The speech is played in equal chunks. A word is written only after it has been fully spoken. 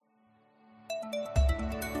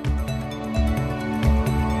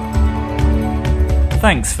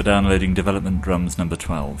Thanks for downloading Development Drums number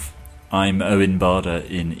 12. I'm Owen Barder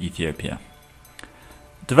in Ethiopia.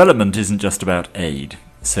 Development isn't just about aid,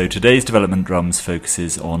 so today's Development Drums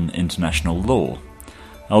focuses on international law.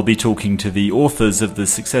 I'll be talking to the authors of the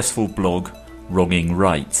successful blog Wronging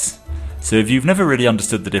Rights. So if you've never really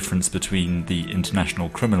understood the difference between the International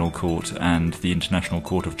Criminal Court and the International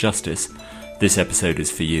Court of Justice, this episode is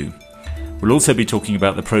for you. We'll also be talking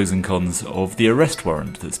about the pros and cons of the arrest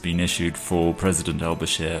warrant that's been issued for President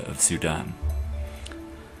al-Bashir of Sudan.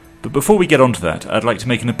 But before we get on to that, I'd like to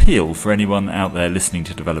make an appeal for anyone out there listening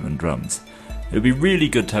to Development Drums. It would be really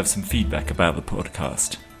good to have some feedback about the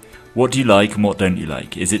podcast. What do you like and what don't you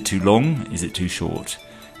like? Is it too long? Is it too short?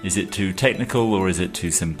 Is it too technical or is it too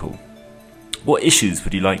simple? What issues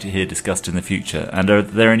would you like to hear discussed in the future? And are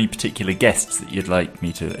there any particular guests that you'd like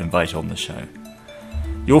me to invite on the show?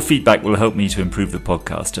 Your feedback will help me to improve the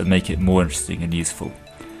podcast and make it more interesting and useful.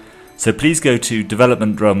 So please go to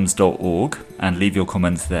developmentdrums.org and leave your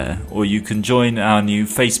comments there, or you can join our new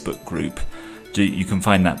Facebook group. You can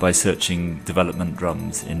find that by searching Development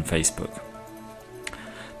Drums in Facebook.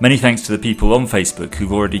 Many thanks to the people on Facebook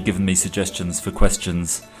who've already given me suggestions for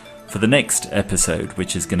questions for the next episode,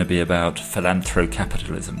 which is going to be about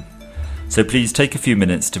philanthrocapitalism. So please take a few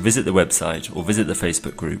minutes to visit the website or visit the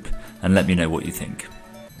Facebook group and let me know what you think.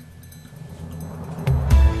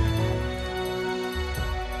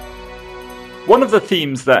 One of the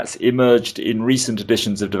themes that's emerged in recent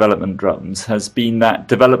editions of Development Drums has been that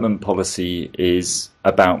development policy is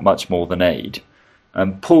about much more than aid.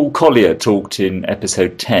 Paul Collier talked in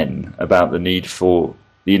episode 10 about the need for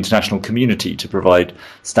the international community to provide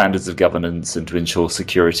standards of governance and to ensure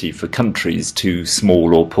security for countries too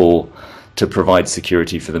small or poor to provide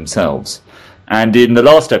security for themselves. And in the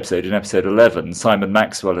last episode, in episode 11, Simon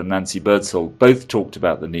Maxwell and Nancy Birdsall both talked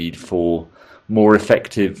about the need for more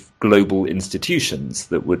effective global institutions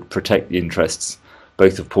that would protect the interests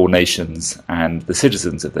both of poor nations and the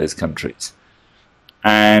citizens of those countries.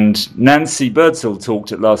 And Nancy Birdsall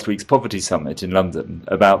talked at last week's Poverty Summit in London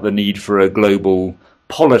about the need for a global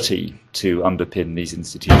polity to underpin these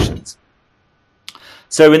institutions.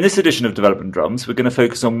 So in this edition of Development Drums, we're going to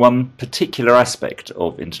focus on one particular aspect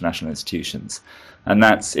of international institutions, and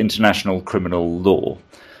that's international criminal law.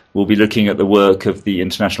 We'll be looking at the work of the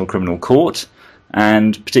International Criminal Court,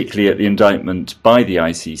 and particularly at the indictment by the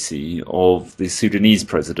ICC of the Sudanese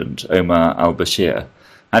president, Omar al-Bashir,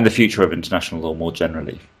 and the future of international law more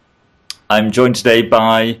generally. I'm joined today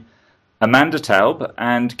by Amanda Taub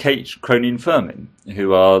and Kate Cronin-Firmin,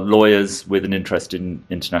 who are lawyers with an interest in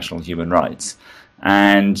international human rights.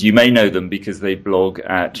 And you may know them because they blog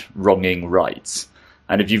at Wronging Rights.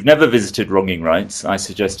 And if you've never visited Wronging Rights, I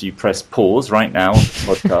suggest you press pause right now on the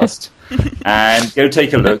podcast and go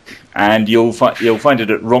take a look, and you'll find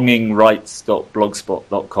it at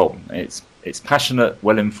wrongingrights.blogspot.com. It's passionate,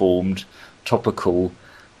 well-informed, topical,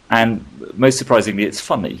 and most surprisingly, it's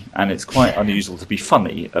funny, and it's quite unusual to be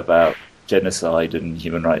funny about genocide and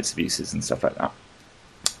human rights abuses and stuff like that.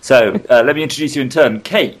 So let me introduce you in turn.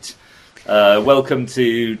 Kate, welcome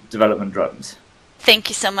to Development Drums. Thank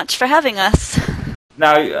you so much for having us.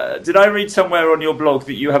 Now, did I read somewhere on your blog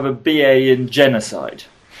that you have a BA in genocide?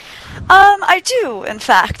 I do, in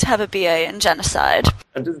fact, have a BA in genocide.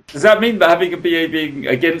 Does that mean that having a BA being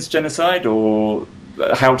against genocide, or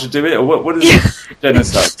how to do it, or what is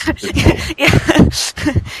genocide?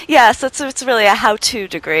 Yeah, so it's really a how-to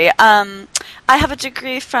degree. I have a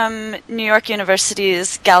degree from New York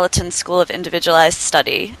University's Gallatin School of Individualized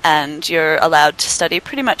Study, and you're allowed to study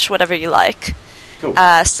pretty much whatever you like. Cool.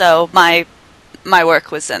 So my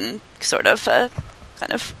work was in sort of a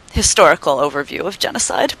kind of historical overview of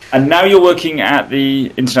genocide. And now you're working at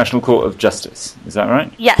the International Court of Justice, is that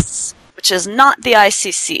right? Yes, which is not the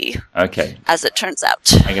ICC, okay, as it turns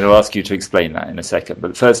out. I'm going to ask you to explain that in a second,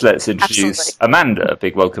 but first let's introduce Absolutely. Amanda. A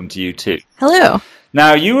big welcome to you too. Hello.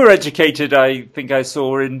 Now, you were educated, I think I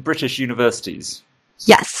saw, in British universities.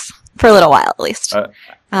 Yes, for a little while at least.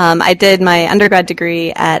 I did my undergrad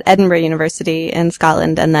degree at Edinburgh University in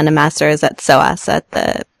Scotland, and then a master's at SOAS at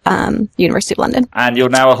the University of London. And you're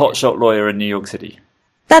now a hotshot lawyer in New York City.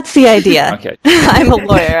 That's the idea. Okay. I'm a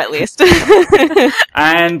lawyer at least.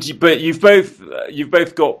 But you've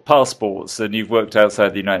both got passports and you've worked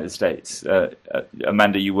outside the United States.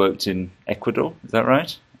 Amanda, you worked in Ecuador, is that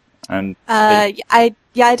right? And I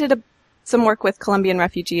did some work with Colombian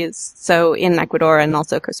refugees, so in Ecuador and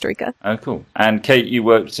also Costa Rica. Oh, cool. And Kate, you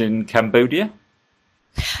worked in Cambodia?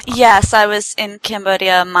 Yes, I was in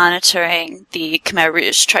Cambodia monitoring the Khmer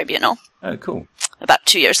Rouge Tribunal. Oh, cool. about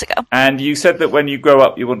 2 years ago. And you said that when you grow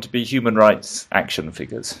up, you want to be human rights action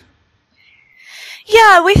figures.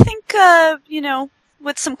 Yeah, we think,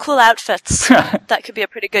 with some cool outfits, that could be a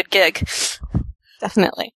pretty good gig.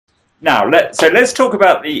 Definitely. Now, let's talk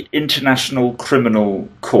about the International Criminal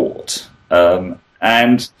Court.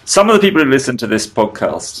 And some of the people who listen to this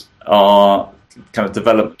podcast are kind of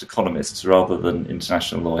development economists rather than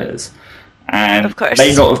international lawyers, and of course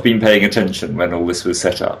may not have been paying attention when all this was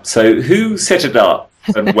set up. So who set it up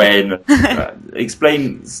and when?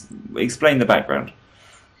 Explain the background.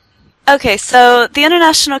 Okay, so the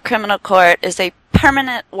International Criminal Court is a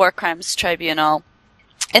permanent war crimes tribunal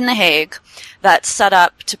in The Hague that's set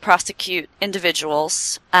up to prosecute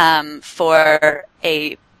individuals for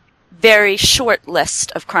a very short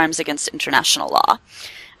list of crimes against international law,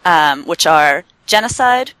 which are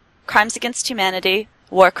genocide, crimes against humanity,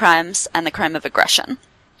 war crimes, and the crime of aggression.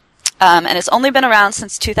 And it's only been around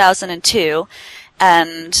since 2002,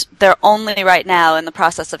 and they're only right now in the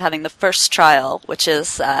process of having the first trial, which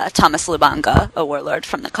is Thomas Lubanga, a warlord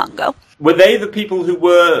from the Congo. Were they the people who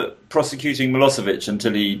were prosecuting Milosevic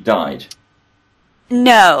until he died?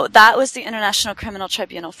 No, that was the International Criminal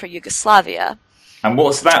Tribunal for Yugoslavia. And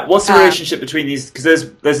what's that? What's the relationship between these?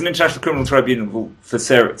 Because there's an International Criminal Tribunal for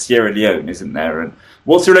Sierra Leone, isn't there? And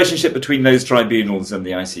what's the relationship between those tribunals and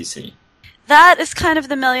the ICC? That is kind of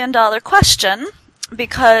the million-dollar question,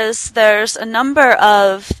 because there's a number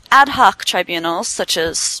of ad hoc tribunals, such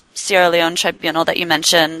as Sierra Leone Tribunal that you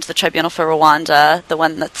mentioned, the Tribunal for Rwanda, the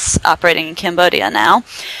one that's operating in Cambodia now,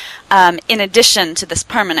 in addition to this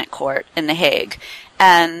permanent court in The Hague.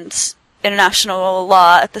 And international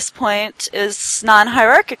law at this point is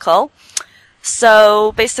non-hierarchical.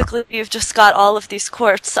 So basically you've just got all of these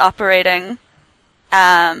courts operating,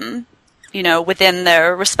 within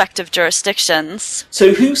their respective jurisdictions.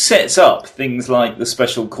 So who sets up things like the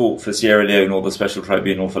Special Court for Sierra Leone or the Special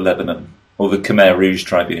Tribunal for Lebanon or the Khmer Rouge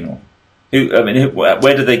Tribunal?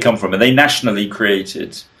 Where do they come from? Are they nationally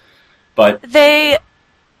created by...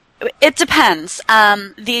 It depends.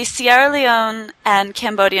 The Sierra Leone and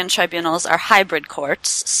Cambodian tribunals are hybrid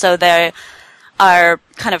courts, so they are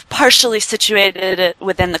kind of partially situated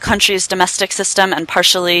within the country's domestic system and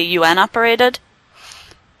partially UN operated.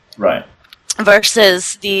 Right.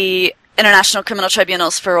 Versus the International Criminal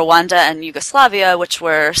Tribunals for Rwanda and Yugoslavia, which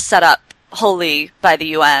were set up wholly by the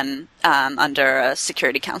UN under a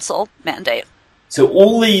Security Council mandate. So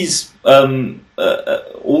all these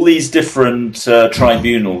different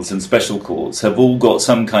tribunals and special courts have all got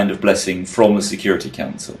some kind of blessing from the Security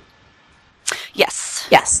Council. Yes.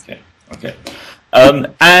 Yes. Okay.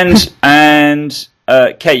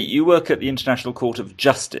 Kate, you work at the International Court of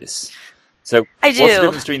Justice. So I do. What's the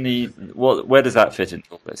difference between where does that fit into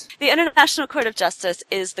all this? The International Court of Justice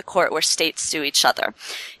is the court where states sue each other.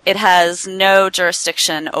 It has no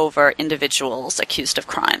jurisdiction over individuals accused of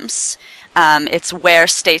crimes. It's where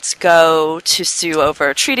states go to sue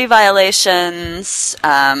over treaty violations,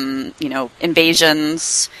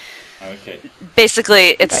 invasions. Okay.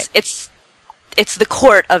 Basically, it's the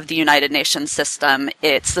court of the United Nations system.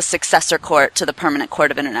 It's the successor court to the Permanent Court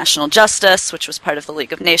of International Justice, which was part of the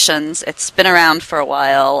League of Nations. It's been around for a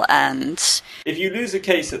while, and... If you lose a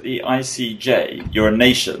case at the ICJ, you're a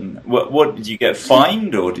nation. What did you get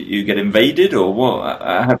fined, or did you get invaded, or what?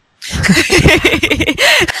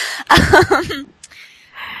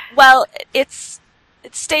 Well,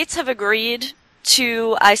 states have agreed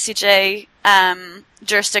to ICJ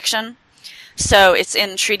jurisdiction. So it's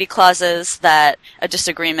in treaty clauses that a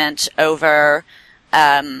disagreement over,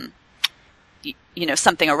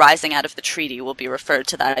 something arising out of the treaty will be referred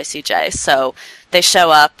to the ICJ. So they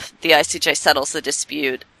show up, the ICJ settles the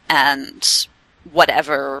dispute, and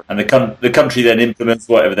whatever. And the country then implements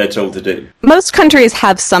whatever they're told to do. Most countries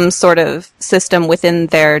have some sort of system within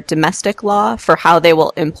their domestic law for how they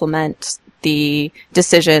will implement the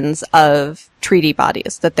decisions of treaty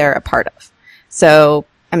bodies that they're a part of. So,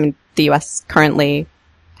 the U.S. currently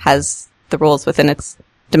has the rules within its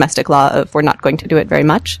domestic law of we're not going to do it very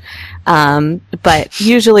much. But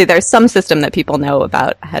usually there's some system that people know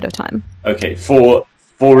about ahead of time. Okay, for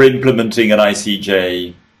implementing an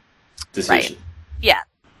ICJ decision. Right. Yeah.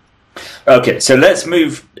 Okay, so let's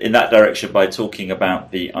move in that direction by talking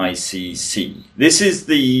about the ICC. This is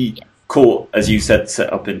the court, as you said,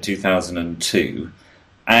 set up in 2002,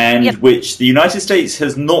 and which the United States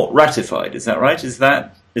has not ratified. Is that right?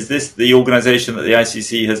 Is this the organization that the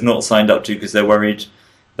ICC has not signed up to because they're worried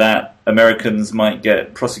that Americans might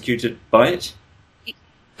get prosecuted by it?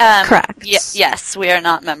 Correct. Yes, we are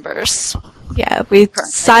not members. Yeah, we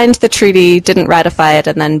signed the treaty, didn't ratify it,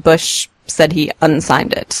 and then Bush said he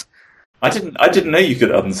unsigned it. I didn't know you could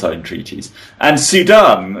unsign treaties. And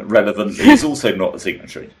Sudan, relevantly, is also not a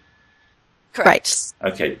signatory. Correct.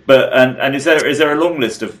 Right. Okay, but and is there a long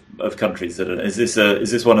list of countries that are, is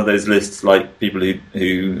this one of those lists like people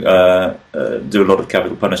who do a lot of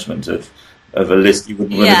capital punishment of a list you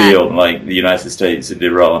wouldn't want to be on, like the United States and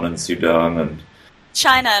Iran and Sudan and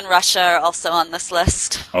China and Russia are also on this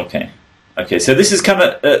list. Okay, so this is kind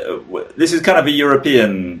of a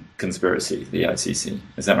European conspiracy, the ICC.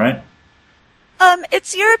 Is that right?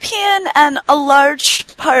 It's European and a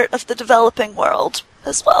large part of the developing world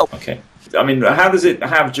as well. Okay. I mean, how does it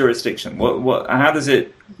have jurisdiction? How does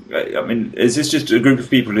it? I mean, is this just a group of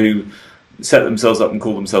people who set themselves up and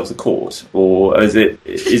call themselves a court, or is it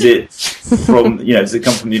from does it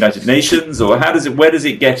come from the United Nations, or where does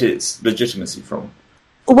it get its legitimacy from?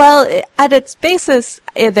 Well, at its basis,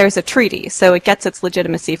 there's a treaty, so it gets its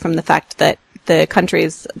legitimacy from the fact that the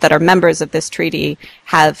countries that are members of this treaty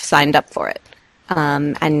have signed up for it.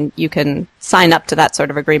 And you can sign up to that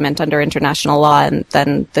sort of agreement under international law, and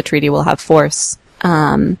then the treaty will have force.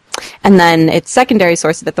 And then its secondary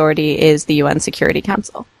source of authority is the UN Security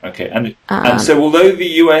Council. Okay, and so although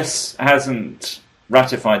the US hasn't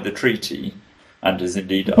ratified the treaty and has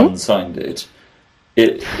indeed unsigned it,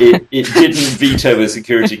 it didn't veto a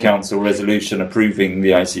Security Council resolution approving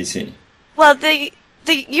the ICC. Well, the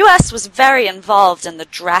US was very involved in the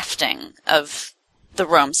drafting of the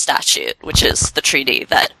Rome Statute, which is the treaty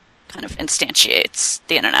that kind of instantiates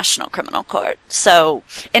the International Criminal Court. So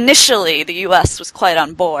initially, the U.S. was quite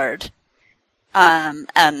on board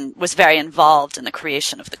and was very involved in the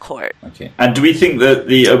creation of the court. Okay. And do we think that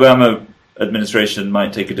the Obama administration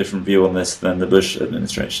might take a different view on this than the Bush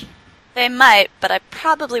administration? They might, but I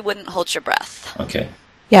probably wouldn't hold your breath. Okay.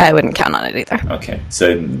 Yeah, I wouldn't count on it either. Okay,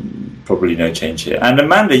 so probably no change here. And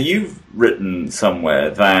Amanda, you've written somewhere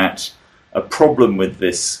that a problem with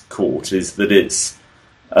this court is that it's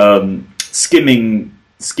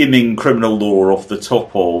skimming criminal law off the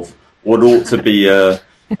top of what ought to be a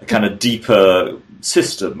kind of deeper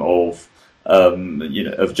system of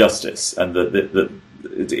justice, and that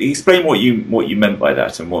explain what you meant by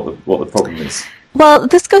that and what the problem is. Well,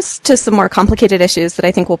 this goes to some more complicated issues that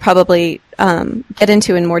I think we'll probably get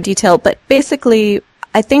into in more detail. But basically,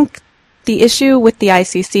 I think the issue with the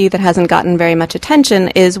ICC that hasn't gotten very much attention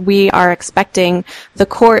is we are expecting the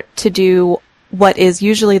court to do what is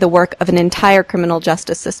usually the work of an entire criminal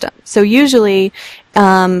justice system. So usually,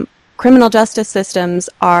 criminal justice systems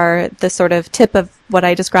are the sort of tip of what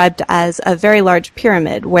I described as a very large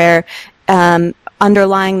pyramid, where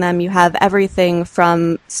underlying them you have everything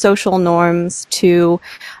from social norms to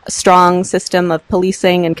a strong system of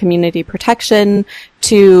policing and community protection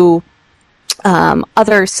to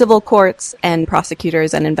other civil courts and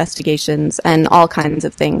prosecutors and investigations and all kinds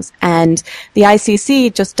of things. And the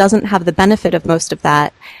ICC just doesn't have the benefit of most of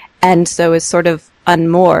that, and so is sort of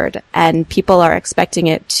unmoored. And people are expecting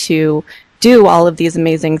it to do all of these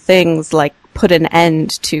amazing things, like put an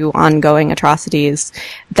end to ongoing atrocities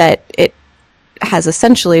that it has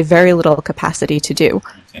essentially very little capacity to do.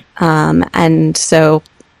 Okay. And so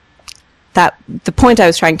that the point I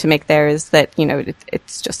was trying to make there is that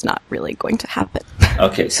it's just not really going to happen.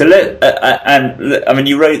 Okay, so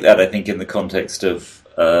you wrote that I think in the context of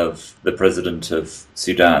the president of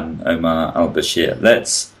Sudan, Omar al-Bashir.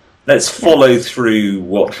 Let's follow through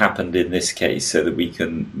what happened in this case so that we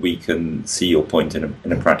can see your point in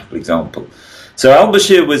a practical example. So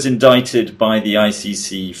al-Bashir was indicted by the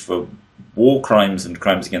ICC for war crimes and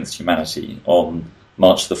crimes against humanity on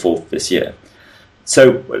March the 4th this year.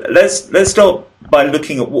 So let's start by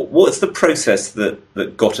looking at what's the process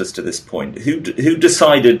that got us to this point. Who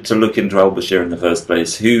decided to look into al-Bashir in the first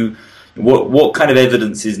place? What kind of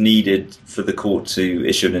evidence is needed for the court to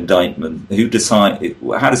issue an indictment?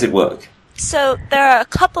 How does it work? So there are a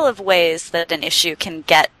couple of ways that an issue can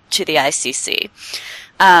get to the ICC.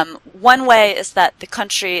 One way is that the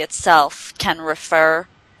country itself can refer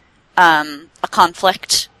a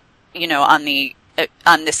conflict,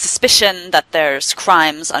 on the suspicion that there's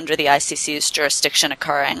crimes under the ICC's jurisdiction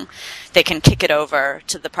occurring. They can kick it over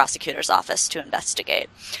to the prosecutor's office to investigate.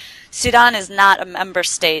 Sudan is not a member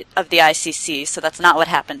state of the ICC, so that's not what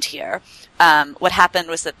happened here. What happened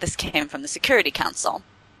was that this came from the Security Council,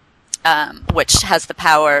 which has the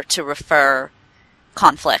power to refer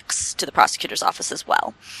conflicts to the prosecutor's office as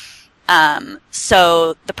well.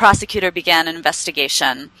 So the prosecutor began an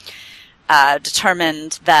investigation,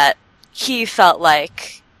 determined that he felt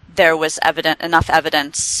like there was enough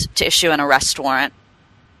evidence to issue an arrest warrant.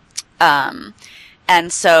 And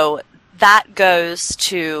so that goes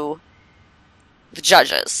to the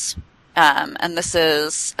judges. and this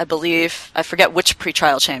is, I believe, I forget which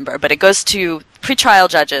pretrial chamber, but it goes to pretrial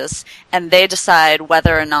judges, and they decide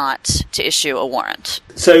whether or not to issue a warrant.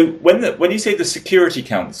 So when you say the Security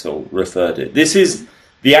Council referred it, this is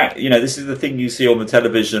this is the thing you see on the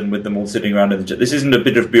television with them all sitting around. This isn't a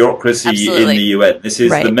bit of bureaucracy in the UN. This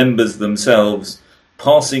is the members themselves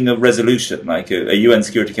passing a resolution, like a UN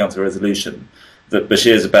Security Council resolution, that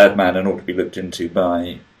Bashir is a bad man and ought to be looked into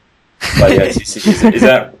by the ICC.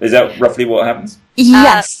 Is that roughly what happens?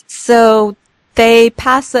 Yes. So they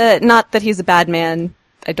pass not that he's a bad man.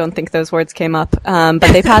 I don't think those words came up.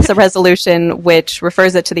 But they pass a resolution which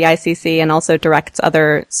refers it to the ICC and also directs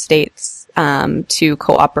other states to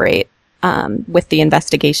cooperate with the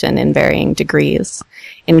investigation in varying degrees,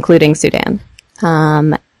 including Sudan.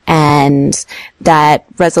 And that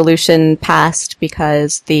resolution passed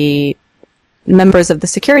because the members of the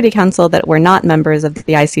Security Council that were not members of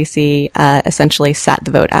the ICC essentially sat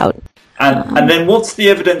the vote out. And then what's the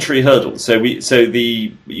evidentiary hurdle? You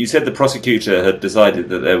said the prosecutor had decided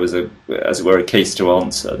that there was as it were, a case to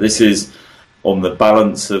answer. This is on the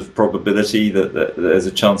balance of probability that there's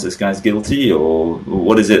a chance this guy's guilty, or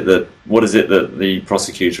what is it that the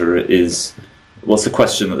prosecutor is? What's the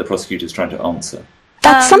question that the prosecutor is trying to answer?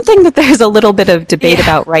 That's something that there's a little bit of debate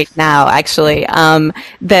about right now, actually.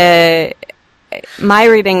 My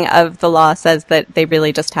reading of the law says that they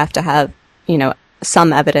really just have to have,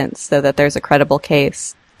 some evidence so that there's a credible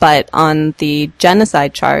case. But on the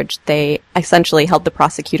genocide charge, they essentially held the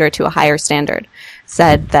prosecutor to a higher standard,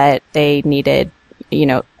 said that they needed,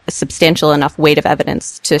 a substantial enough weight of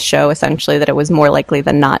evidence to show essentially that it was more likely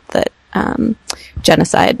than not that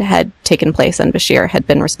genocide had taken place and Bashir had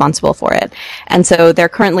been responsible for it. And so they're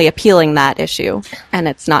currently appealing that issue, and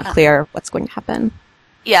it's not clear what's going to happen.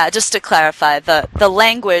 Yeah, just to clarify, the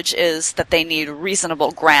language is that they need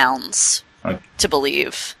reasonable grounds to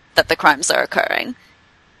believe that the crimes are occurring.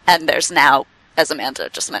 And there's now, as Amanda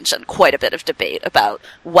just mentioned, quite a bit of debate about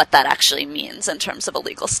what that actually means in terms of a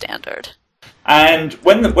legal standard. And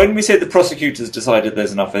when we say the prosecutor's decided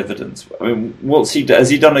there's enough evidence, I mean, has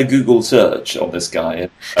he done a Google search on this guy?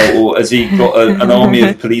 Or has he got an army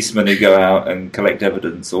of policemen who go out and collect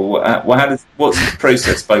evidence? Or what's the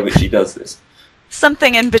process by which he does this?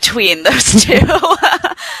 Something in between those two.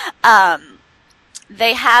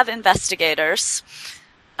 They have investigators,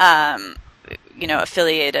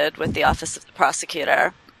 affiliated with the Office of the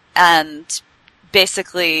Prosecutor, and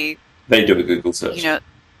basically they do a Google search.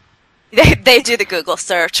 They do the Google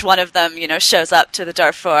search. One of them, shows up to the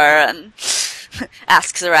Darfur and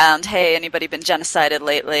asks around, "Hey, anybody been genocided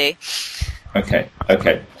lately?" Okay.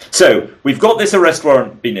 So we've got this arrest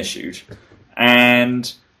warrant being issued,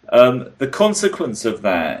 and the consequence of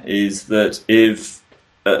that is that if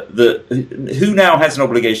who now has an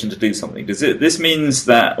obligation to do something? This means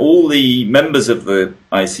that all the members of the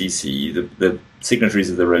ICC, the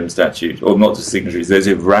signatories of the Rome Statute, or not just signatories, those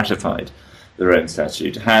who have ratified the Rome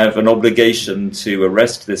Statute, have an obligation to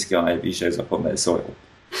arrest this guy if he shows up on their soil.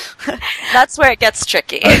 That's where it gets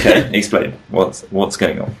tricky. Okay, explain. What's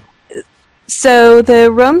going on? So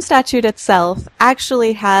the Rome Statute itself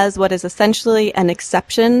actually has what is essentially an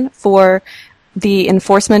exception for the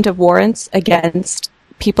enforcement of warrants against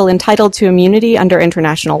people entitled to immunity under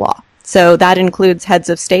international law. So that includes heads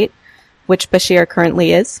of state, which Bashir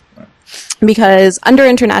currently is. Because under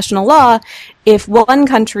international law, if one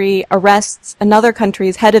country arrests another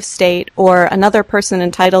country's head of state or another person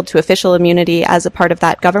entitled to official immunity as a part of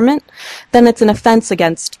that government, then it's an offense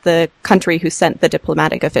against the country who sent the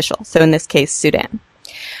diplomatic official. So in this case, Sudan.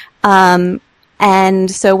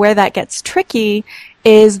 And so where that gets tricky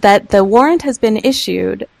is that the warrant has been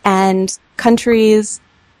issued and countries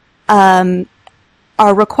are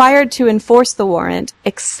required to enforce the warrant,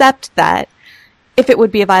 except that if it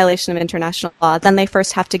would be a violation of international law, then they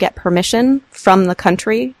first have to get permission from the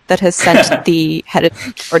country that has sent the head of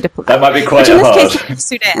or diplomat. That might be quite hard. In this case,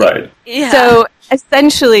 Sudan. Right. Yeah. So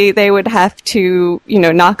essentially, they would have to,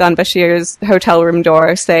 knock on Bashir's hotel room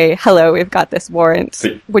door, say, "Hello, we've got this warrant.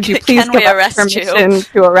 Would you please give us permission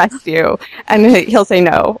to arrest you?" And he'll say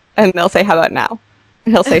no, and they'll say, "How about now?"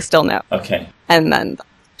 And he'll say, "Still no." Okay. And then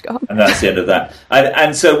go home. And that's the end of that.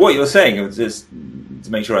 And so what you're saying, just to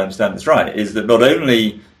make sure I understand this right, is that not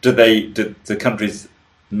only do the countries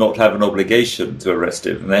not have an obligation to arrest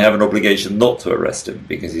him, they have an obligation not to arrest him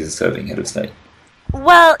because he's a serving head of state.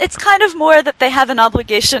 Well, it's kind of more that they have an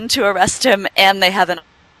obligation to arrest him and they have an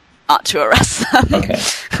not to arrest them. Okay.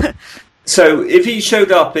 So if he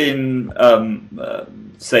showed up in,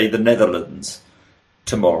 say, the Netherlands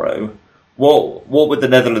tomorrow, what would the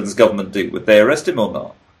Netherlands government do? Would they arrest him or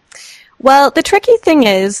not? Well, the tricky thing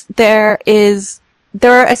is there is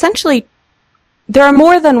there are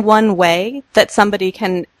more than one way that somebody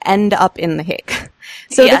can end up in The Hague.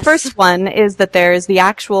 So Yes. the first one is that there is the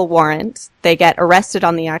actual warrant. They get arrested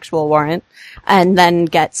on the actual warrant and then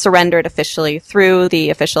get surrendered officially through the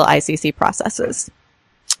official ICC processes.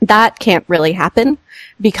 That can't really happen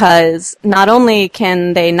because not only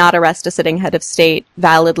can they not arrest a sitting head of state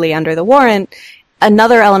validly under the warrant,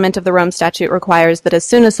 another element of the Rome Statute requires that as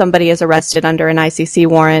soon as somebody is arrested under an ICC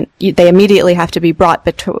warrant, they immediately have to be brought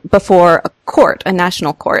before a court, a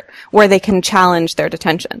national court, where they can challenge their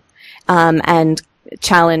detention, and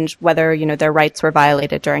challenge whether, their rights were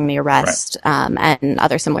violated during the arrest, and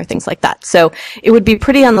other similar things like that. So it would be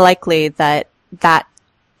pretty unlikely that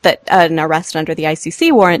an arrest under the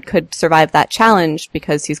ICC warrant could survive that challenge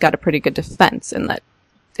because he's got a pretty good defense in that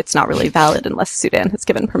it's not really valid unless Sudan has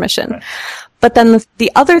given permission. Right. But then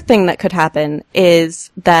the other thing that could happen is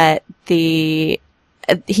that he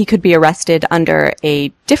could be arrested under a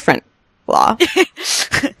different law,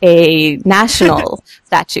 a national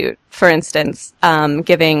statute, for instance,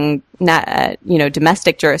 giving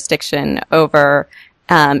domestic jurisdiction over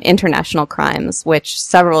international crimes, which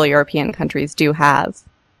several European countries do have.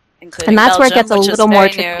 Including and that's Belgium, where it gets a little more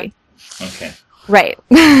tricky. Okay. Right.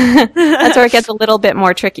 That's where it gets a little bit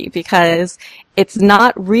more tricky because it's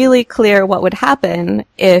not really clear what would happen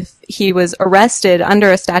if he was arrested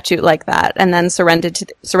under a statute like that and then surrendered to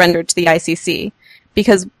the ICC.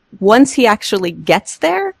 Because once he actually gets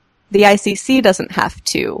there, the ICC doesn't have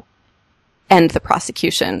to end the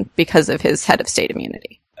prosecution because of his head of state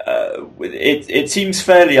immunity. It seems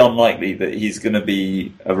fairly unlikely that he's going to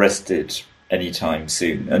be arrested anytime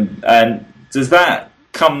soon. And does that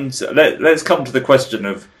let's come to the question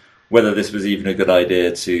of whether this was even a good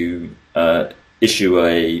idea to issue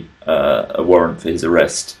a warrant for his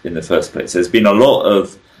arrest in the first place. There's been a lot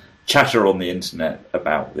of chatter on the internet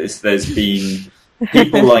about this. There's been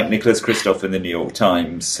people like Nicholas Kristof in the New York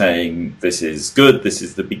Times saying this is good, this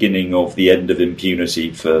is the beginning of the end of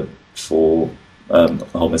impunity for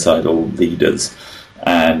homicidal leaders,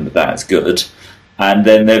 and that's good. And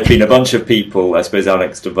then there have been a bunch of people, I suppose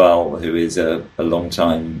Alex Duval, who is a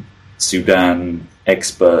long-time Sudan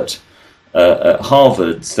expert at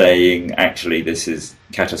Harvard, saying actually this is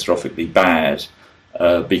catastrophically bad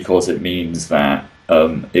because it means that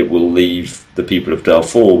it will leave the people of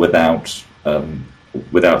Darfur without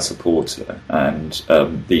support, and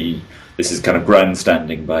this is kind of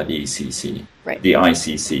grandstanding by the ECC, right. The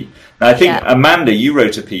ICC. Now, I think, Amanda, you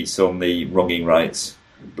wrote a piece on the Wronging Rights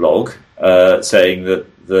blog saying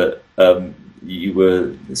that you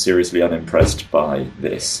were seriously unimpressed by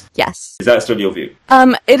this. Yes. Is that still your view?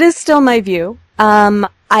 It is still my view.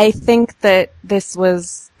 I think that this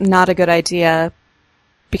was not a good idea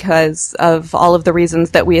because of all of the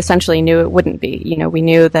reasons that we essentially knew it wouldn't be. We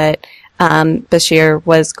knew that Bashir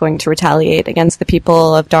was going to retaliate against the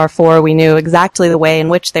people of Darfur. We knew exactly the way in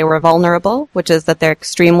which they were vulnerable, which is that they're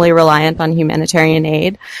extremely reliant on humanitarian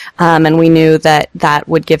aid. And we knew that that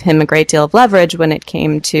would give him a great deal of leverage when it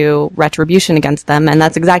came to retribution against them. And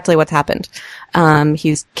that's exactly what's happened.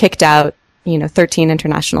 He's kicked out 13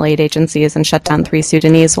 international aid agencies and shut down 3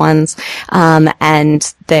 Sudanese ones.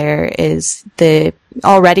 And there is the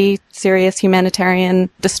already serious humanitarian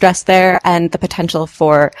distress there and the potential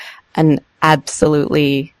for an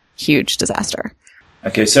absolutely huge disaster.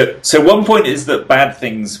 Okay, so one point is that bad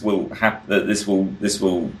things will happen. That this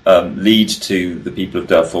will lead to the people of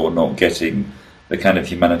Darfur not getting the kind of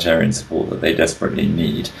humanitarian support that they desperately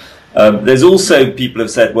need. There's also people have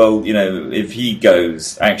said, well, if he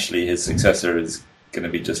goes, actually his successor is going to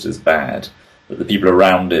be just as bad. That the people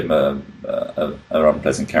around him are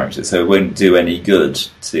unpleasant characters, so it won't do any good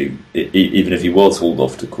even if he was hauled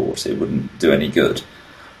off to court, it wouldn't do any good.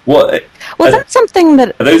 That's something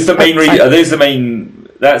that are those the main? Are those the main?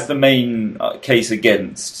 That's the main case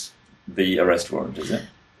against the arrest warrant, is it?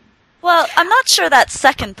 Well, I'm not sure that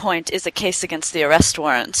second point is a case against the arrest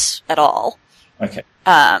warrant at all. Okay.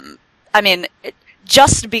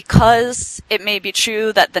 Just because it may be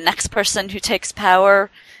true that the next person who takes power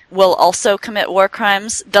will also commit war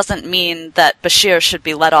crimes doesn't mean that Bashir should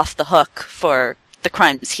be let off the hook for the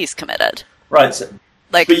crimes he's committed. Right. So,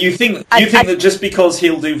 but you think that just because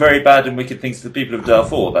he'll do very bad and wicked things to the people of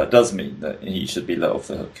Darfur, that does mean that he should be let off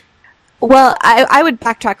the hook? Well, I would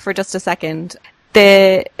backtrack for just a second.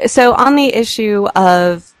 So on the issue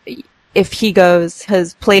of if he goes,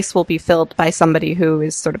 his place will be filled by somebody who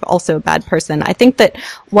is sort of also a bad person. I think that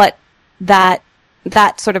what that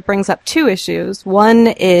sort of brings up 2 issues. One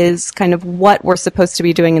is kind of what we're supposed to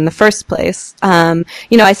be doing in the first place.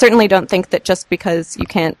 I certainly don't think that just because you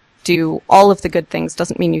can't do all of the good things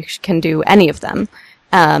doesn't mean you can do any of them.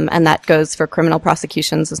 And that goes for criminal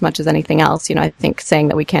prosecutions as much as anything else. You know, I think saying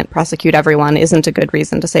that we can't prosecute everyone isn't a good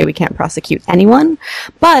reason to say we can't prosecute anyone.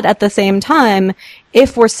 But at the same time,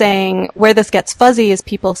 if we're saying where this gets fuzzy is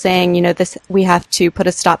people saying, you know, this, we have to put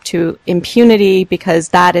a stop to impunity because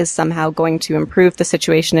that is somehow going to improve the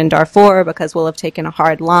situation in Darfur because we'll have taken a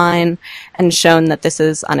hard line and shown that this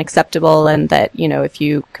is unacceptable and that, you know, if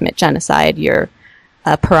you commit genocide, you're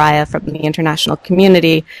a pariah from the international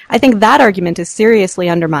community. I think that argument is seriously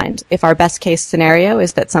undermined if our best case scenario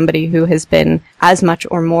is that somebody who has been as much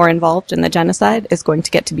or more involved in the genocide is going to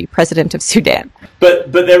get to be president of Sudan.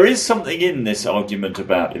 But there is something in this argument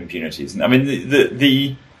about impunities. I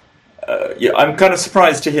mean, I'm kind of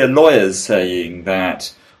surprised to hear lawyers saying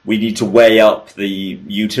that we need to weigh up the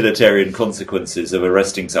utilitarian consequences of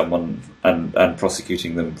arresting someone and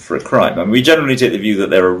prosecuting them for a crime. I mean, we generally take the view that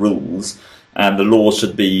there are rules and the law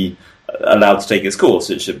should be allowed to take its course.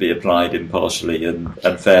 It should be applied impartially and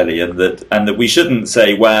fairly, and that we shouldn't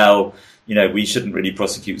say, well, you know, we shouldn't really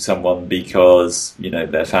prosecute someone because, you know,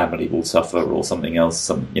 their family will suffer or something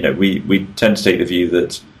else. We tend to take the view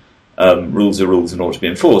that rules are rules and ought to be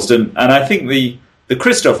enforced. And I think the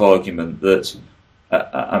Christoph argument that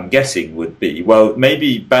I'm guessing would be, well,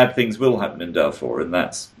 maybe bad things will happen in Darfur, and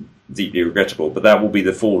that's deeply regrettable, but that will be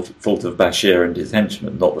the fault of Bashir and his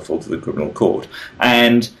henchmen, not the fault of the criminal court.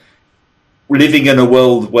 And living in a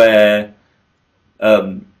world where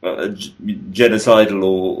genocidal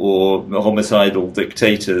or homicidal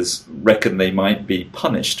dictators reckon they might be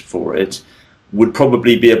punished for it would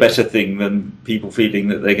probably be a better thing than people feeling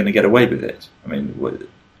that they're going to get away with it. I mean,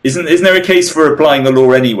 isn't there a case for applying the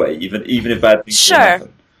law anyway, even if bad things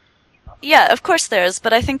happen? Yeah, of course there is,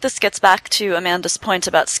 but I think this gets back to Amanda's point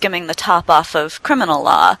about skimming the top off of criminal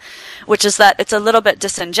law, which is that it's a little bit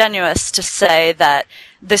disingenuous to say that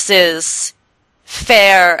this is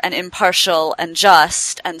fair and impartial and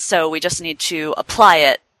just, and so we just need to apply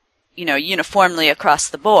it, you know, uniformly across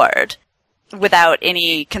the board without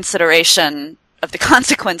any consideration of the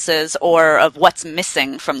consequences or of what's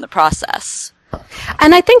missing from the process.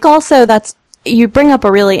 And I think also you bring up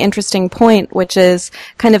a really interesting point, which is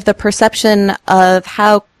kind of the perception of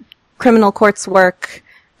how criminal courts work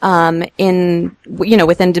within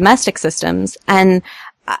domestic systems. And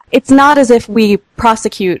it's not as if we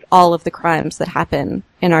prosecute all of the crimes that happen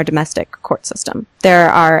in our domestic court system. There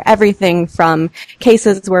are everything from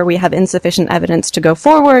cases where we have insufficient evidence to go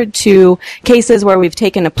forward to cases where we've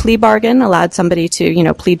taken a plea bargain, allowed somebody to, you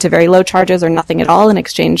know, plead to very low charges or nothing at all in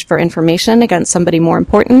exchange for information against somebody more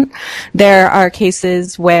important. There are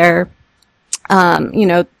cases where,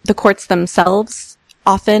 the courts themselves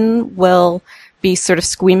often will be sort of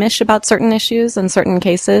squeamish about certain issues in certain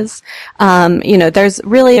cases. There's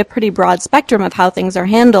really a pretty broad spectrum of how things are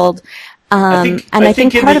handled. I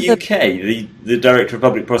think in the UK, the Director of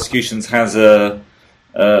Public Prosecutions has a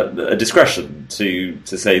discretion to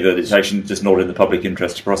say that it's actually just not in the public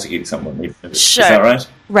interest to prosecute someone. Sure. Is that right?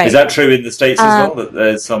 Right. Is that true in the States as well? That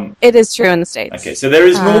there's some. It is true in the States. Okay, so there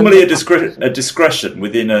is normally a discretion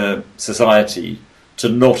within a society to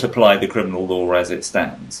not apply the criminal law as it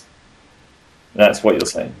stands. That's what you're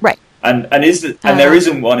saying, right? And there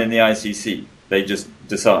isn't one in the ICC. They just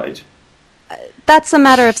decide. That's a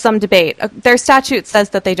matter of some debate. Their statute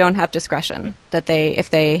says that they don't have discretion. That if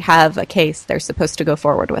they have a case, they're supposed to go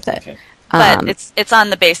forward with it. Okay. But it's on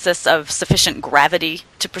the basis of sufficient gravity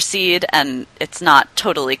to proceed, and it's not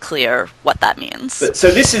totally clear what that means.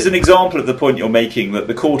 So this is an example of the point you're making, that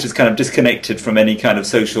the court is kind of disconnected from any kind of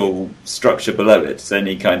social structure below it. So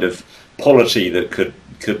any kind of polity that could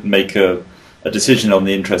make a decision on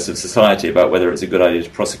the interests of society about whether it's a good idea to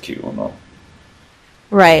prosecute or not.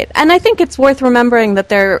 Right. And I think it's worth remembering that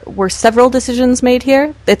there were several decisions made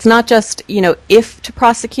here. It's not just, if to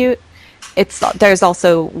prosecute. There's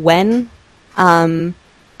also when,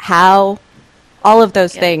 how. All of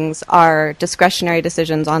those things are discretionary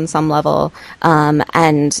decisions on some level.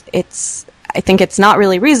 And I think it's not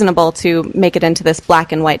really reasonable to make it into this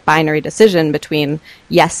black and white binary decision between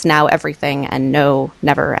yes, now everything, and no,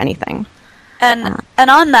 never anything. And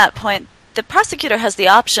on that point, the prosecutor has the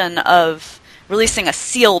option of releasing a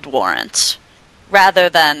sealed warrant rather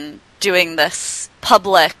than doing this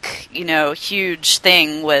public, huge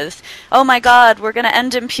thing with, oh my God, we're going to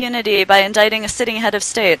end impunity by indicting a sitting head of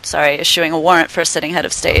state. Sorry, issuing a warrant for a sitting head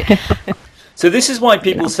of state. So this is why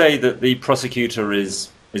people say that the prosecutor is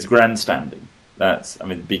grandstanding.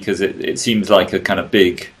 Because it seems like a kind of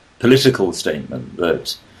big political statement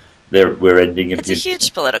that we're ending impunity. It's a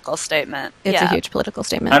huge political statement. It's a huge political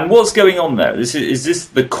statement. And what's going on there? Is this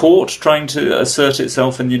the court trying to assert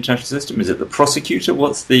itself in the international system? Is it the prosecutor?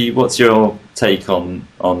 What's your take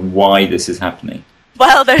on why this is happening?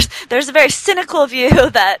 Well, there's a very cynical view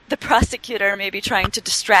that the prosecutor may be trying to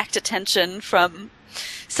distract attention from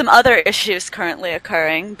some other issues currently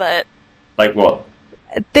occurring, but... Like what?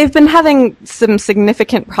 They've been having some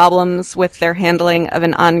significant problems with their handling of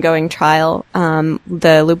an ongoing trial, the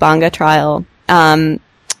Lubanga trial.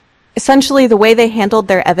 Essentially, the way they handled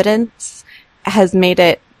their evidence has made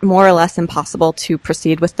it more or less impossible to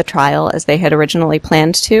proceed with the trial as they had originally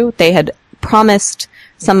planned to. They had promised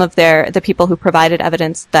some of the people who provided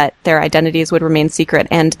evidence that their identities would remain secret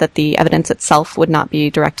and that the evidence itself would not be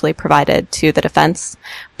directly provided to the defense,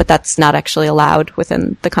 but that's not actually allowed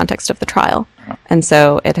within the context of the trial. And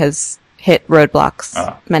so it has hit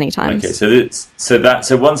roadblocks many times. Okay,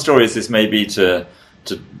 so one story is this maybe to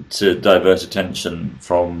divert attention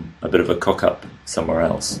from a bit of a cock-up somewhere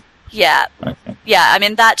else. Yeah. Okay. Yeah, I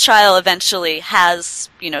mean, that trial eventually has,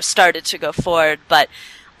 started to go forward, but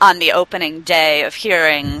on the opening day of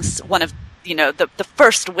hearings, one of, the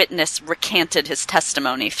first witness recanted his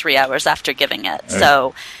testimony 3 hours after giving it. Okay.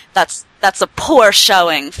 So that's a poor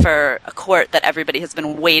showing for a court that everybody has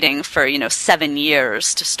been waiting for, 7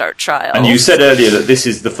 years to start trials. And you said earlier that this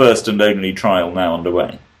is the first and only trial now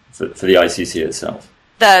underway for the ICC itself.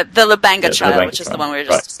 The Lubanga trial, which is the one we were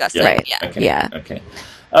just discussing. Right. Yeah. Okay. Yeah. Okay.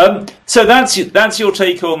 So that's your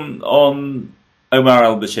take on Omar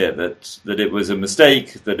al-Bashir, that it was a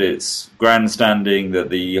mistake, that it's grandstanding, that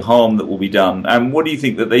the harm that will be done. And what do you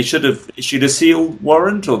think, that they should have issued a sealed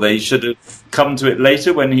warrant, or they should have come to it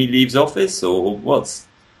later when he leaves office, or what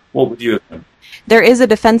would you have done? There is a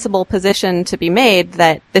defensible position to be made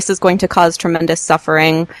that this is going to cause tremendous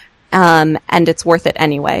suffering, and it's worth it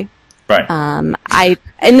anyway. Right.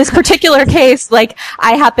 In this particular case,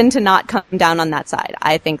 I happen to not come down on that side.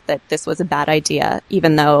 I think that this was a bad idea,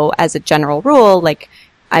 even though as a general rule,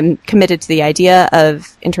 I'm committed to the idea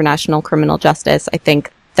of international criminal justice. I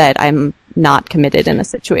think that I'm not committed in a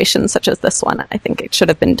situation such as this one. I think it should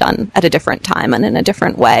have been done at a different time and in a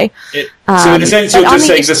different way. So in a sense, you're just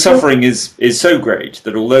saying the suffering is so great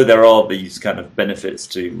that although there are these kind of benefits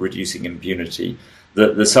to reducing impunity,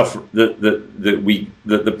 the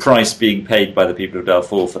price being paid by the people of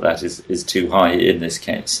Darfur for that is too high in this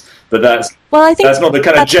case. But that's not the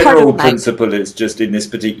kind of general principle. It's just in this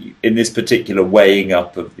particular weighing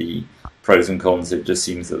up of the pros and cons. It just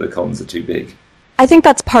seems that the cons are too big. I think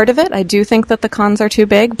that's part of it. I do think that the cons are too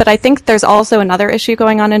big, but I think there's also another issue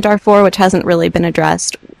going on in Darfur which hasn't really been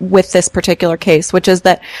addressed with this particular case, which is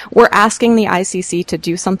that we're asking the ICC to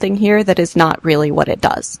do something here that is not really what it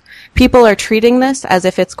does. People are treating this as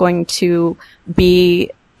if it's going to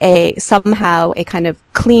be somehow a kind of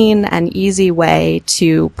clean and easy way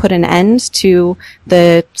to put an end to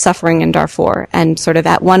the suffering in Darfur and sort of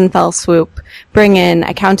at one fell swoop bring in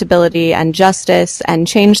accountability and justice and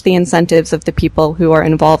change the incentives of the people who are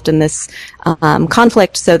involved in this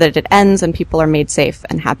conflict so that it ends and people are made safe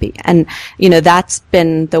and happy. And, that's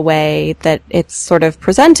been the way that it's sort of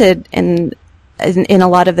presented in a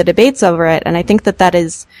lot of the debates over it. And I think that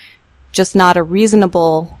is just not a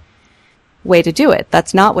reasonable way to do it.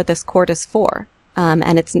 That's not what this court is for.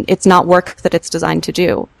 And it's not work that it's designed to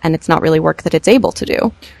do. And it's not really work that it's able to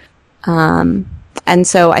do. And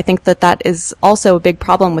so I think that is also a big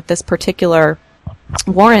problem with this particular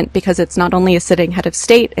warrant, because it's not only a sitting head of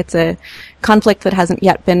state, it's a conflict that hasn't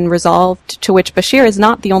yet been resolved, to which Bashir is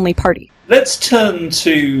not the only party. Let's turn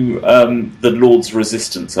to the Lord's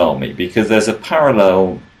Resistance Army, because there's a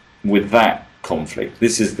parallel with that conflict.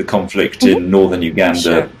 This is the conflict in northern Uganda.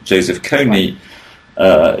 Sure. Joseph Kony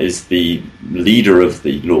is the leader of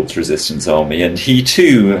the Lord's Resistance Army, and he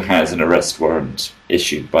too has an arrest warrant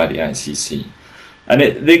issued by the ICC.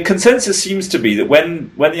 And the consensus seems to be that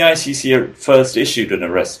when the ICC first issued an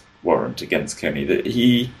arrest warrant against Kony, that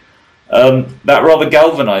that rather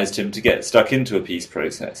galvanized him to get stuck into a peace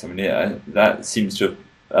process. I mean, that seems to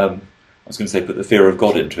have, I was going to say, put the fear of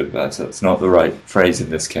God into him, but that's not the right phrase in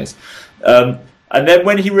this case. And then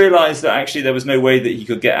when he realised that actually there was no way that he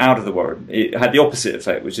could get out of the warrant, it had the opposite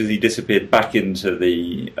effect, which is he disappeared back into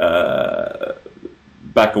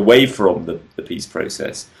back away from the peace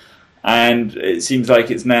process. And it seems like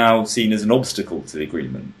it's now seen as an obstacle to the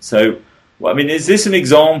agreement. So, is this an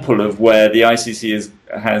example of where the ICC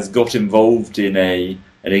has got involved in an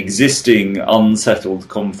existing unsettled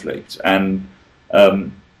conflict and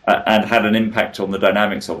had an impact on the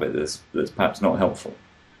dynamics of it that's perhaps not helpful?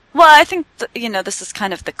 Well, I think, this is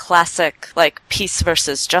kind of the classic, peace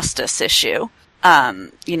versus justice issue.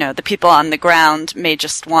 The people on the ground may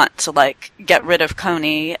just want to, get rid of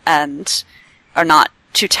Kony and are not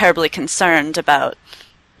too terribly concerned about,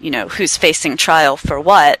 who's facing trial for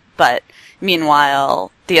what. But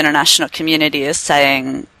meanwhile, the international community is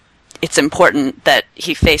saying it's important that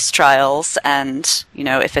he face trials, and,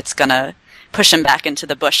 if it's going to push him back into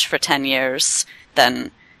the bush for 10 years,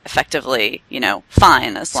 then effectively,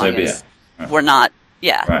 fine, as long as we're not,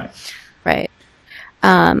 Right.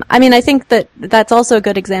 I think that's also a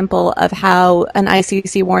good example of how an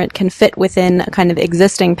ICC warrant can fit within a kind of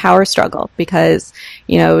existing power struggle, because,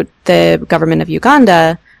 the government of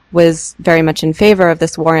Uganda was very much in favor of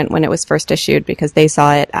this warrant when it was first issued, because they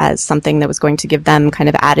saw it as something that was going to give them kind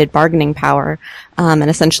of added bargaining power, and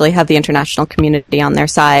essentially have the international community on their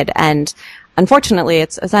side. And unfortunately,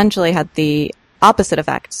 it's essentially had the opposite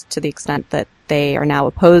effect, to the extent that they are now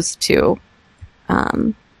opposed to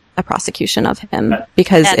a prosecution of him,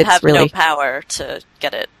 because and it's have really no power to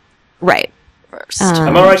get it right. First.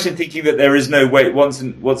 Am I right in thinking that there is no way, once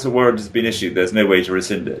a warrant has been issued, there's no way to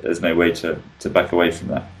rescind it? There's no way to back away from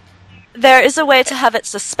that? There is a way to have it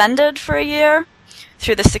suspended for a year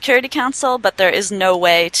through the Security Council, but there is no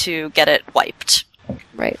way to get it wiped.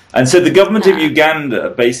 Right. And so the government of Uganda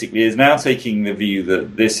basically is now taking the view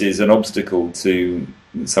that this is an obstacle to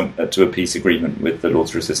a peace agreement with the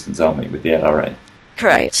Lord's Resistance Army, with the LRA.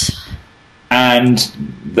 Correct. And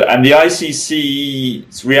the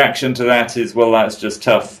ICC's reaction to that is, well, that's just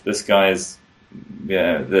tough. This guy is,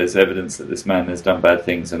 there's evidence that this man has done bad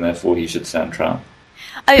things, and therefore he should stand trial.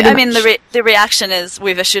 I mean, the reaction is,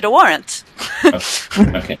 we've issued a warrant.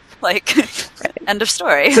 Okay. End of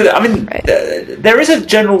story. So, there is a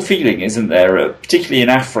general feeling, isn't there, particularly in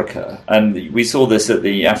Africa, and we saw this at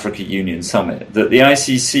the Africa Union Summit, that the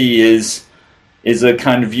ICC is a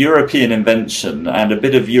kind of European invention and a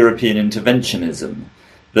bit of European interventionism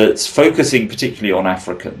that's focusing particularly on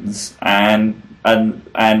Africans and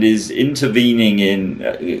is intervening in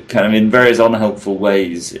kind of in various unhelpful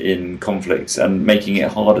ways in conflicts and making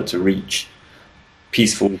it harder to reach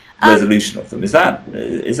peaceful resolution of them. Is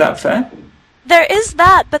that fair? There is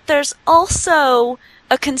that, but there's also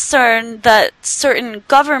a concern that certain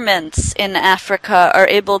governments in Africa are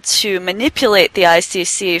able to manipulate the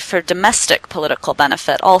ICC for domestic political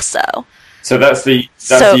benefit also. So that's the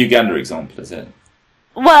Uganda example, is it?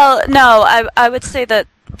 Well, no, I would say that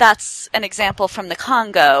that's an example from the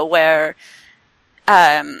Congo where,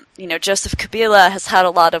 Joseph Kabila has had a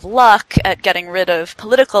lot of luck at getting rid of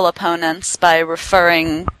political opponents by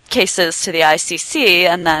referring cases to the ICC,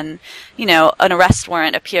 and then, an arrest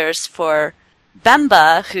warrant appears for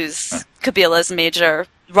Bemba, who's Kabila's major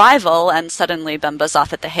rival, and suddenly Bemba's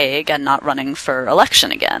off at The Hague and not running for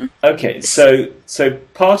election again. Okay, so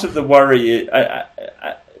part of the worry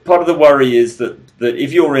is that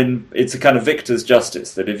if you're in, it's a kind of victor's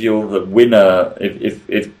justice, that if you're the winner,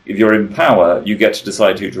 if you're in power, you get to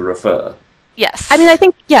decide who to refer. Yes. I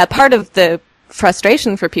think, part of the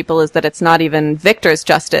frustration for people is that it's not even victor's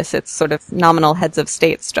justice, it's sort of nominal heads of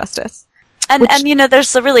states justice. And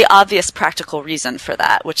there's a really obvious practical reason for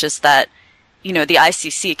that, which is that, the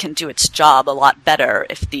ICC can do its job a lot better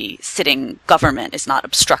if the sitting government is not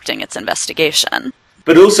obstructing its investigation.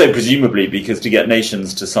 But also, presumably, because to get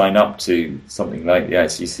nations to sign up to something like the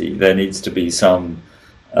ICC, there needs to be some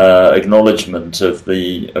acknowledgement of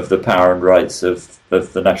the power and rights of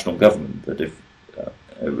the national government. That if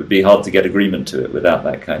it would be hard to get agreement to it without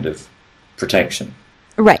that kind of protection.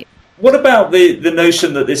 Right. What about the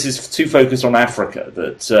notion that this is too focused on Africa?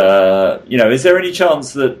 That is there any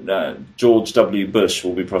chance that George W. Bush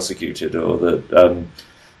will be prosecuted, or that?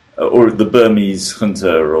 Or the Burmese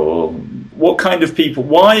junta, or what kind of people?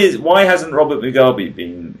 Why hasn't Robert Mugabe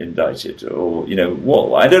been indicted? Or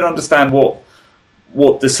what? I don't understand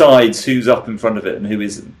what decides who's up in front of it and who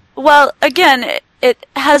isn't. Well, again, it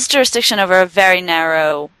has jurisdiction over a very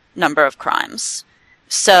narrow number of crimes.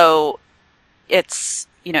 So it's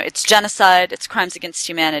it's genocide, it's crimes against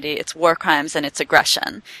humanity, it's war crimes, and it's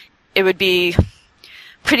aggression. It would be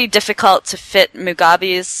pretty difficult to fit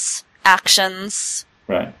Mugabe's actions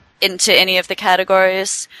into any of the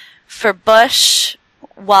categories. For Bush,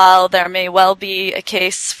 while there may well be a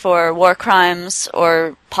case for war crimes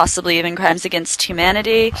or possibly even crimes against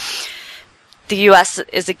humanity, the U.S.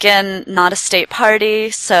 is, again, not a state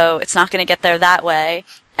party, so it's not going to get there that way.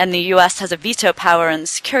 And the U.S. has a veto power in the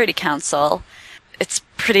Security Council. It's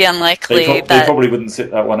pretty unlikely they probably wouldn't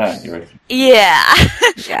sit that one out, you reckon? Yeah.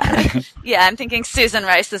 Yeah, I'm thinking Susan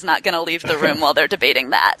Rice is not going to leave the room while they're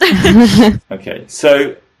debating that. Okay,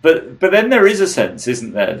 so... But then there is a sense,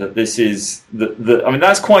 isn't there, that this is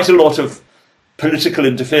that's quite a lot of political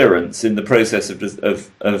interference in the process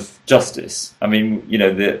of justice. Isn't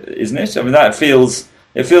it? That feels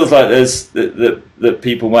like there's that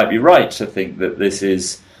people might be right to think that this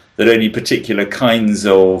is that only particular kinds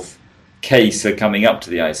of case are coming up to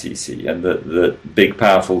the ICC, and the big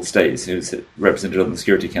powerful states who's represented on the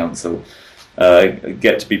Security Council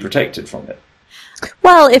get to be protected from it.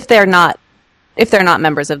 Well, if they're not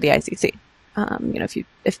members of the ICC,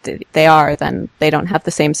 if they are, then they don't have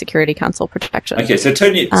the same Security Council protection. Okay, so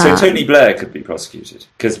Tony Blair could be prosecuted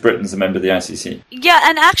because Britain's a member of the ICC. Yeah,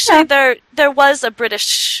 and actually there was a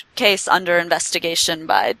British case under investigation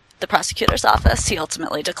by the prosecutor's office. He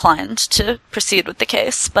ultimately declined to proceed with the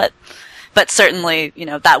case, but certainly,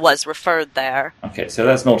 that was referred there. Okay, so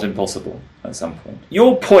that's not impossible at some point.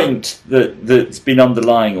 Your point that's been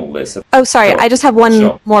underlying all this... Oh, sorry, I just have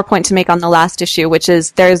one more point to make on the last issue, which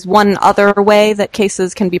is there's one other way that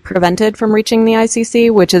cases can be prevented from reaching the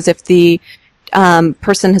ICC, which is if the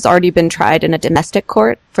person has already been tried in a domestic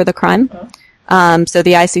court for the crime. So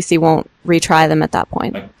the ICC won't retry them at that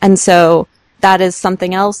point. Okay. And so that is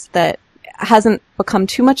something else that hasn't become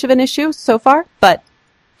too much of an issue so far, but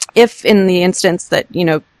if in the instance that,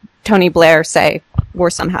 Tony Blair, say, were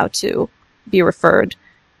somehow to be referred,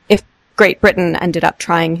 if Great Britain ended up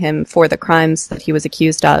trying him for the crimes that he was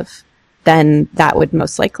accused of, then that would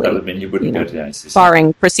most likely... That would mean he wouldn't go to the ICC.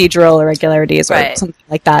 Barring procedural irregularities or something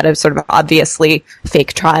like that, a sort of obviously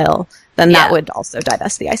fake trial, then that would also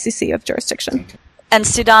divest the ICC of jurisdiction. Okay. And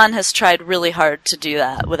Sudan has tried really hard to do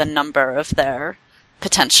that with a number of their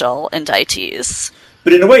potential indictees.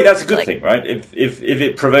 But in a way, that's a good thing, right? If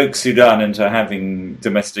it provokes Sudan into having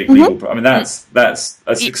domestic legal, that's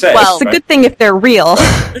a success. Well, it's a good thing if they're real,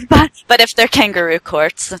 but if they're kangaroo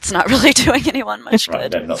courts, that's not really doing anyone much good.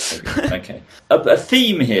 Right, then not so good. Okay. A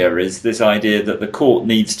theme here is this idea that the court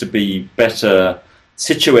needs to be better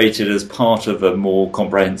situated as part of a more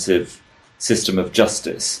comprehensive system of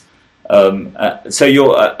justice. So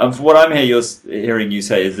from what I'm hearing you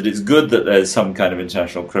say is that it's good that there's some kind of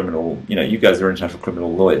international criminal. You guys are international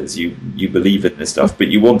criminal lawyers. You believe in this stuff, but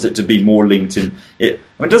you want it to be more linked in.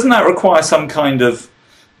 Doesn't that require some kind of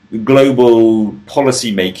global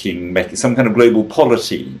policy making, some kind of global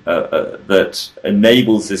polity that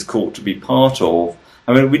enables this court to be part of?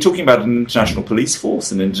 We're talking about an international police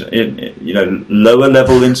force and lower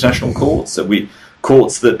level international courts. So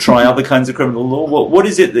courts that try other kinds of criminal law. What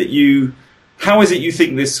is it that how is it you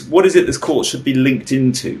think what is it this court should be linked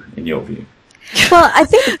into, in your view? Well, I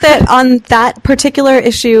think that on that particular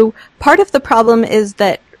issue, part of the problem is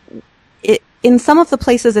that in some of the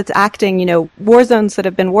places it's acting, war zones that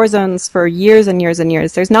have been war zones for years and years and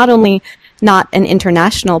years, there's not only not an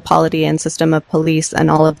international polity and system of police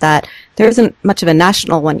and all of that, there isn't much of a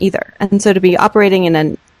national one either. And so to be operating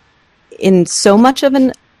in so much of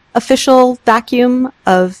an official vacuum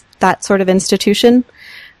of that sort of institution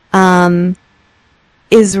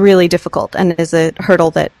is really difficult and is a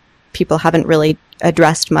hurdle that people haven't really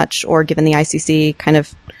addressed much or given the ICC kind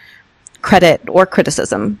of credit or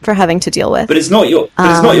criticism for having to deal with. But it's not your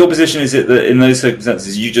position, is it, that in those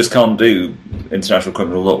circumstances you just can't do international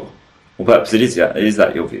criminal law? Or perhaps it is. Yeah, is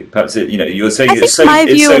that your view? Perhaps you're saying it's so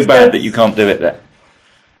bad that you can't do it there.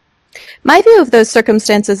 My view of those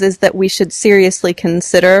circumstances is that we should seriously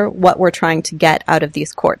consider what we're trying to get out of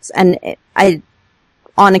these courts. And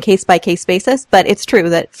on a case-by-case basis, but it's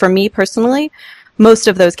true that for me personally, most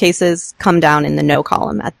of those cases come down in the no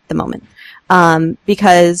column at the moment.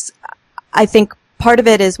 Because I think part of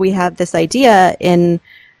it is we have this idea in,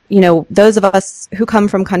 those of us who come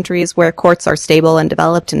from countries where courts are stable and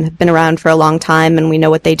developed and have been around for a long time and we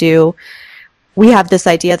know what they do. We have this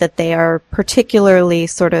idea that they are particularly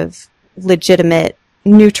sort of legitimate,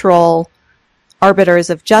 neutral arbiters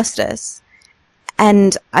of justice.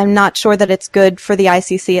 And I'm not sure that it's good for the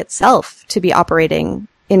ICC itself to be operating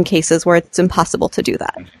in cases where it's impossible to do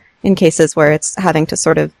that. In cases where it's having to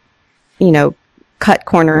sort of, cut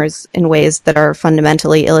corners in ways that are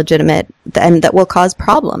fundamentally illegitimate and that will cause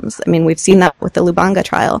problems. We've seen that with the Lubanga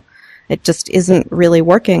trial. It just isn't really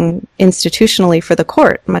working institutionally for the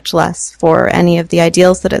court, much less for any of the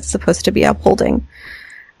ideals that it's supposed to be upholding.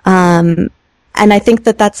 And I think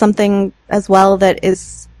that that's something as well that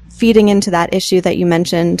is feeding into that issue that you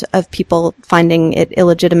mentioned of people finding it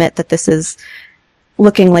illegitimate that this is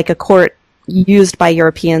looking like a court used by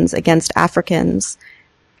Europeans against Africans.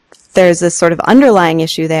 There's this sort of underlying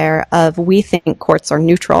issue there of we think courts are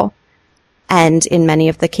neutral. And in many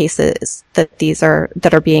of the cases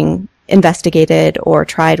that are being investigated or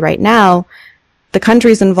tried right now, the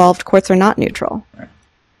countries involved, courts are not neutral. Right.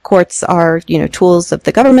 Courts are, tools of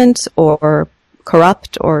the government or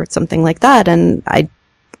corrupt or something like that. And I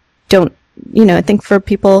think for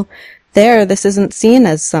people there, this isn't seen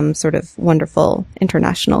as some sort of wonderful,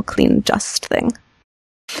 international, clean, just thing.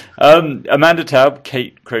 Amanda Taub,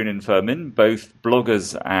 Kate Cronin-Furman, both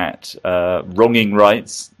bloggers at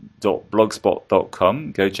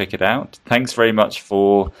wrongingrights.blogspot.com. Go check it out. Thanks very much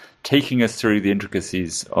for taking us through the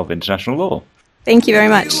intricacies of international law. Thank you very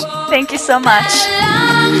much. Thank you so much.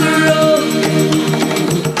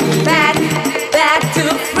 Back to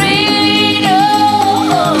freedom.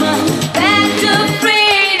 Back to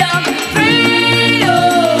freedom.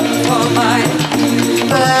 Freedom for my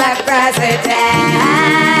black president.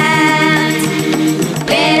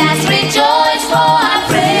 Let us rejoice for our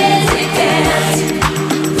president.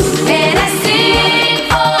 Let us sing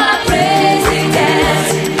for our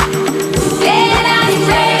president. Let us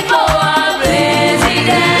pray for our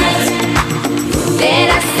president. Let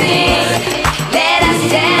us sing, let us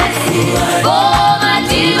dance for my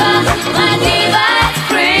diva it's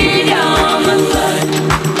freedom.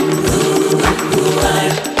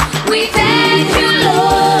 We